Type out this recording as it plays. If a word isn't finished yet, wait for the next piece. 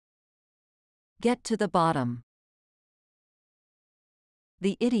Get to the bottom.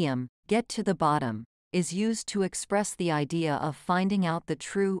 The idiom, get to the bottom, is used to express the idea of finding out the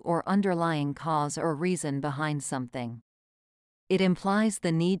true or underlying cause or reason behind something. It implies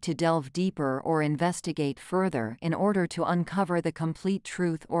the need to delve deeper or investigate further in order to uncover the complete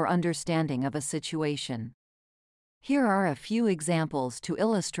truth or understanding of a situation. Here are a few examples to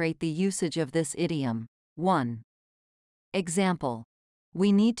illustrate the usage of this idiom. 1. Example: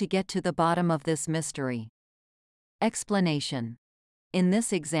 we need to get to the bottom of this mystery. Explanation: in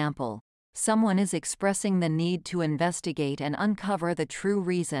this example, someone is expressing the need to investigate and uncover the true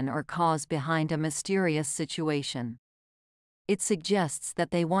reason or cause behind a mysterious situation. It suggests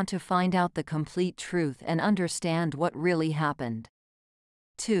that they want to find out the complete truth and understand what really happened.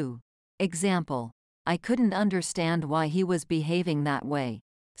 2. Example: I couldn't understand why he was behaving that way,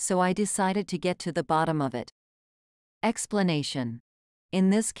 so I decided to get to the bottom of it. Explanation: in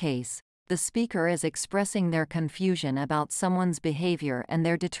this case, the speaker is expressing their confusion about someone's behavior and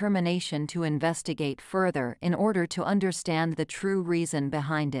their determination to investigate further in order to understand the true reason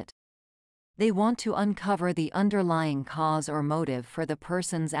behind it. They want to uncover the underlying cause or motive for the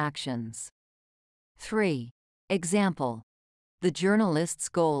person's actions. 3. Example: the journalist's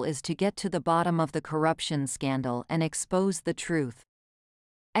goal is to get to the bottom of the corruption scandal and expose the truth.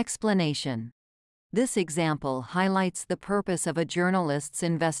 Explanation: this example highlights the purpose of a journalist's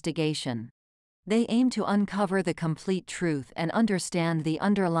investigation. They aim to uncover the complete truth and understand the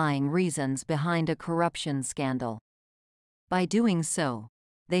underlying reasons behind a corruption scandal. By doing so,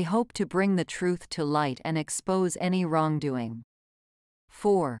 they hope to bring the truth to light and expose any wrongdoing.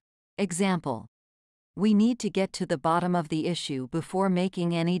 4. Example: we need to get to the bottom of the issue before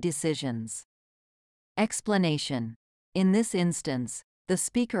making any decisions. Explanation: in this instance, the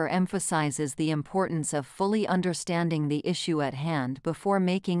speaker emphasizes the importance of fully understanding the issue at hand before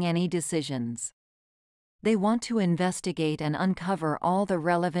making any decisions. They want to investigate and uncover all the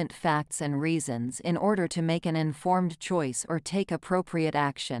relevant facts and reasons in order to make an informed choice or take appropriate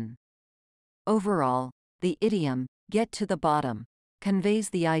action. Overall, the idiom, get to the bottom, conveys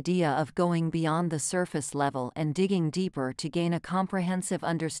the idea of going beyond the surface level and digging deeper to gain a comprehensive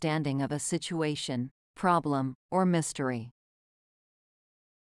understanding of a situation, problem, or mystery.